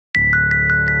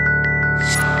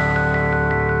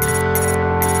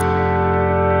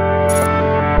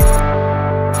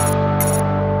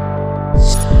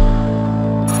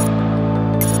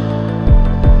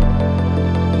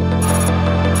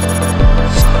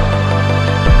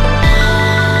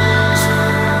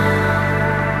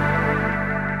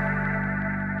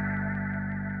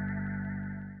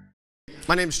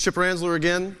My name is Chip Ransler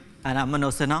again. And I'm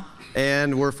Manoj Sinha.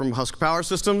 And we're from Husk Power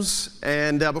Systems.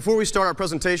 And before we start our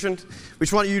presentation, we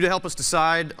just want you to help us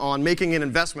decide on making an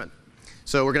investment.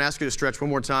 So we're going to ask you to stretch one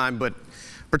more time, but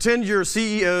pretend you're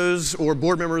CEOs or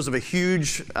board members of a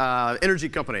huge energy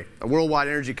company, a worldwide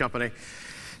energy company.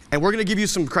 And we're going to give you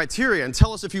some criteria and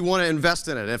tell us if you want to invest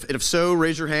in it. If so,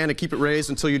 raise your hand and keep it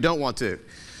raised until you don't want to.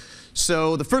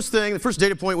 So the first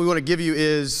data point we want to give you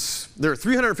is there are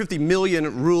 350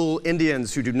 million rural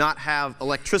Indians who do not have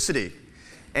electricity.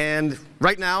 And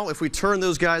right now, if we turn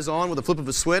those guys on with a flip of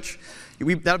a switch,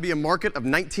 that would be a market of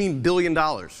 $19 billion.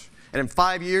 And in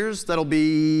 5 years, that'll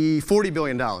be $40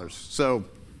 billion. So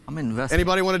I'm investing.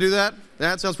 Anybody want to do that?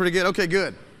 That sounds pretty good. Okay,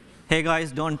 good. Hey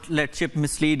guys, don't let Chip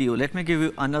mislead you. Let me give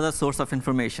you another source of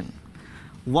information.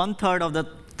 1/3 of the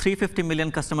 350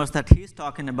 million customers that he's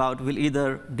talking about will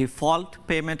either default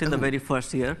payment in the very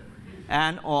first year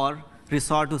and or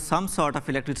resort to some sort of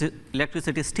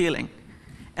electricity stealing.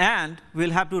 And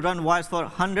we'll have to run wires for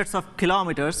hundreds of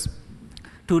kilometers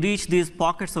to reach these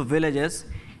pockets of villages,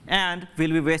 and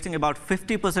we'll be wasting about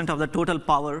 50% of the total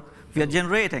power we are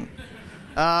generating.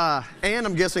 And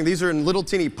I'm guessing these are in little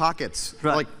teeny pockets,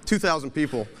 right. Like 2,000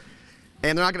 people,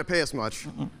 and they're not going to pay us much.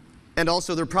 And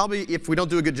also, they're probably, if we don't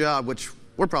do a good job, which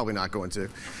we're probably not going to,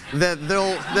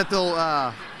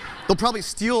 they'll probably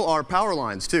steal our power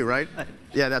lines too, right?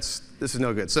 Yeah, this is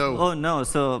no good. So. Oh no,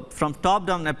 so from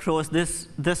top-down approach, this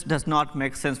does not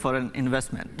make sense for an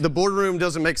investment. The boardroom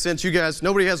doesn't make sense. You guys,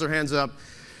 nobody has their hands up.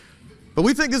 But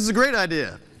we think this is a great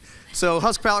idea. So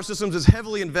Husk Power Systems is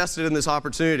heavily invested in this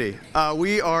opportunity.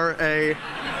 We are a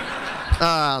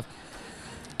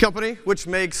company which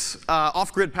makes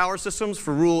off-grid power systems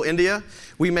for rural India.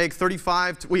 We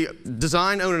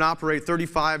design, own, and operate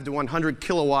 35 to 100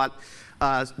 kilowatt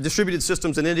distributed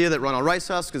systems in India that run on rice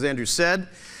husks, as Andrew said.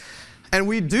 And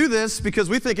we do this because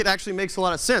we think it actually makes a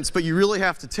lot of sense, but you really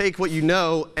have to take what you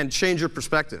know and change your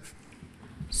perspective.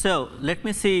 So let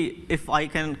me see if I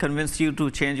can convince you to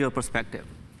change your perspective.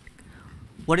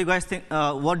 What do you guys think?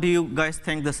 What do you guys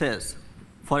think this is?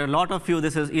 For a lot of you,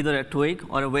 this is either a twig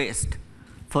or a waste.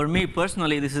 For me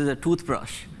personally, this is a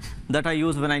toothbrush that I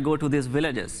use when I go to these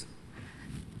villages.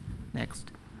 Next.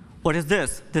 What is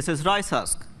this? This is rice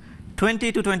husk.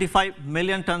 20 to 25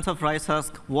 million tons of rice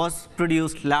husk was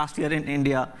produced last year in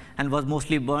India and was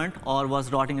mostly burnt or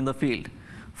was rotting in the field.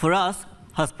 For us,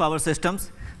 Husk Power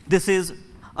Systems, this is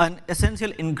an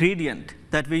essential ingredient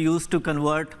that we use to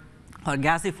convert or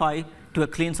gasify to a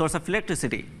clean source of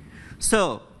electricity.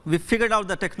 So we figured out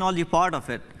the technology part of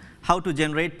it, how to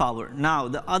generate power. Now,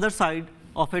 the other side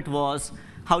of it was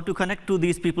how to connect to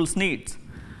these people's needs.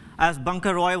 As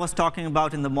Bunker Roy was talking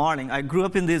about in the morning, I grew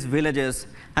up in these villages,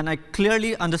 and I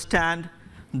clearly understand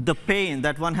the pain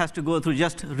that one has to go through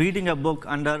just reading a book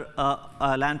under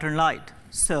a lantern light.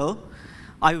 So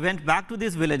I went back to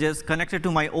these villages, connected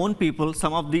to my own people.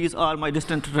 Some of these are my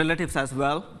distant relatives as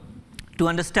well, to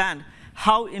understand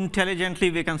how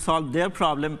intelligently we can solve their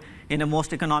problem in a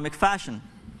most economic fashion.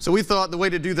 So we thought the way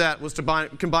to do that was to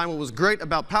combine what was great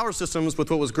about power systems with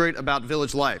what was great about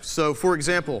village life. So for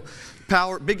example,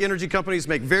 big energy companies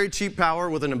make very cheap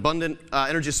power with an abundant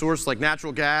energy source like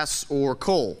natural gas or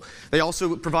coal. They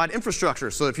also provide infrastructure.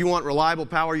 So if you want reliable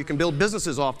power, you can build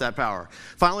businesses off that power.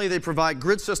 Finally, they provide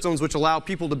grid systems which allow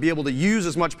people to be able to use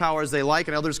as much power as they like,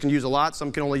 and others can use a lot.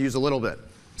 Some can only use a little bit.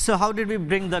 So how did we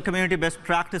bring the community best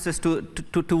practices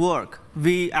to work?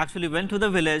 We actually went to the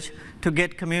village to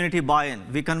get community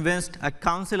buy-in. We convinced a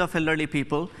council of elderly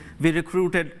people. We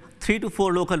recruited 3 to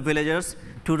 4 local villagers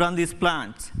to run these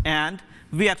plants. And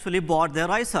we actually bought their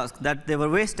rice husk that they were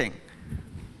wasting.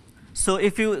 So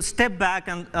if you step back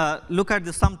and look at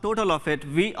the sum total of it,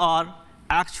 we are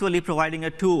actually providing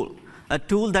a tool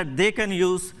that they can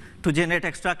use to generate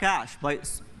extra cash by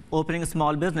opening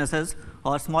small businesses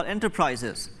or small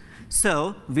enterprises.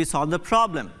 So we solved the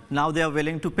problem. Now they are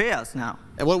willing to pay us now.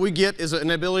 And what we get is an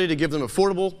ability to give them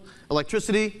affordable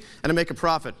electricity and to make a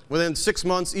profit. Within 6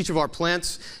 months, each of our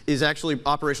plants is actually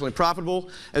operationally profitable.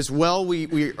 As well,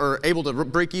 we are able to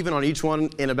break even on each one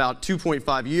in about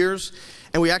 2.5 years.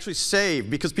 And we actually save,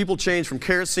 because people change from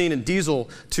kerosene and diesel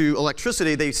to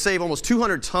electricity, they save almost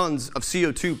 200 tons of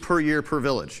CO2 per year per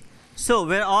village. So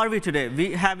where are we today?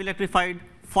 We have electrified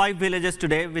 5 villages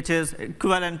today, which is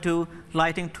equivalent to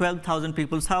lighting 12,000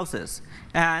 people's houses.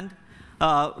 And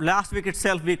last week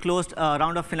itself, we closed a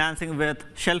round of financing with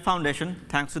Shell Foundation,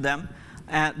 thanks to them.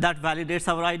 That validates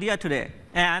our idea today.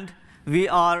 And we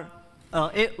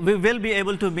will be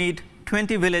able to meet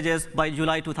 20 villages by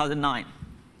July 2009.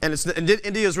 And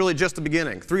India is really just the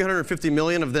beginning. 350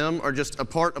 million of them are just a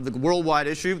part of the worldwide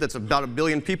issue. That's about 1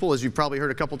 billion people, as you've probably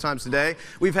heard a couple times today.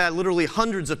 We've had literally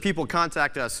hundreds of people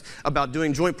contact us about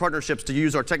doing joint partnerships to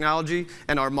use our technology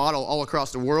and our model all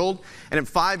across the world. And in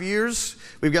 5 years,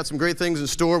 we've got some great things in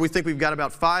store. We think we've got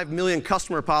about 5 million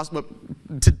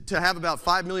to have about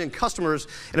 5 million customers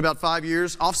in about 5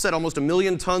 years, offset almost 1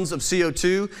 million tons of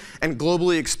CO2, and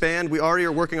globally expand. We already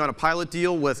are working on a pilot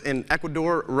deal in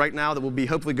Ecuador right now that will be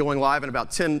hopefully going live in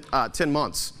about 10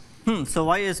 months. So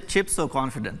why is Chip so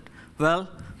confident? Well,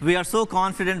 we are so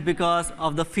confident because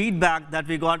of the feedback that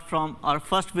we got from our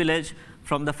first village,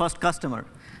 from the first customer.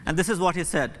 And this is what he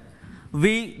said.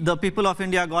 We, the people of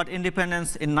India, got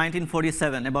independence in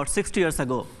 1947, about 60 years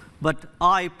ago. But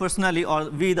I personally, or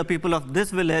we, the people of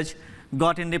this village,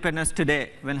 got independence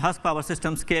today when Husk Power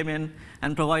Systems came in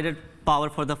and provided power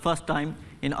for the first time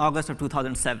in August of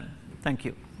 2007. Thank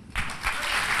you.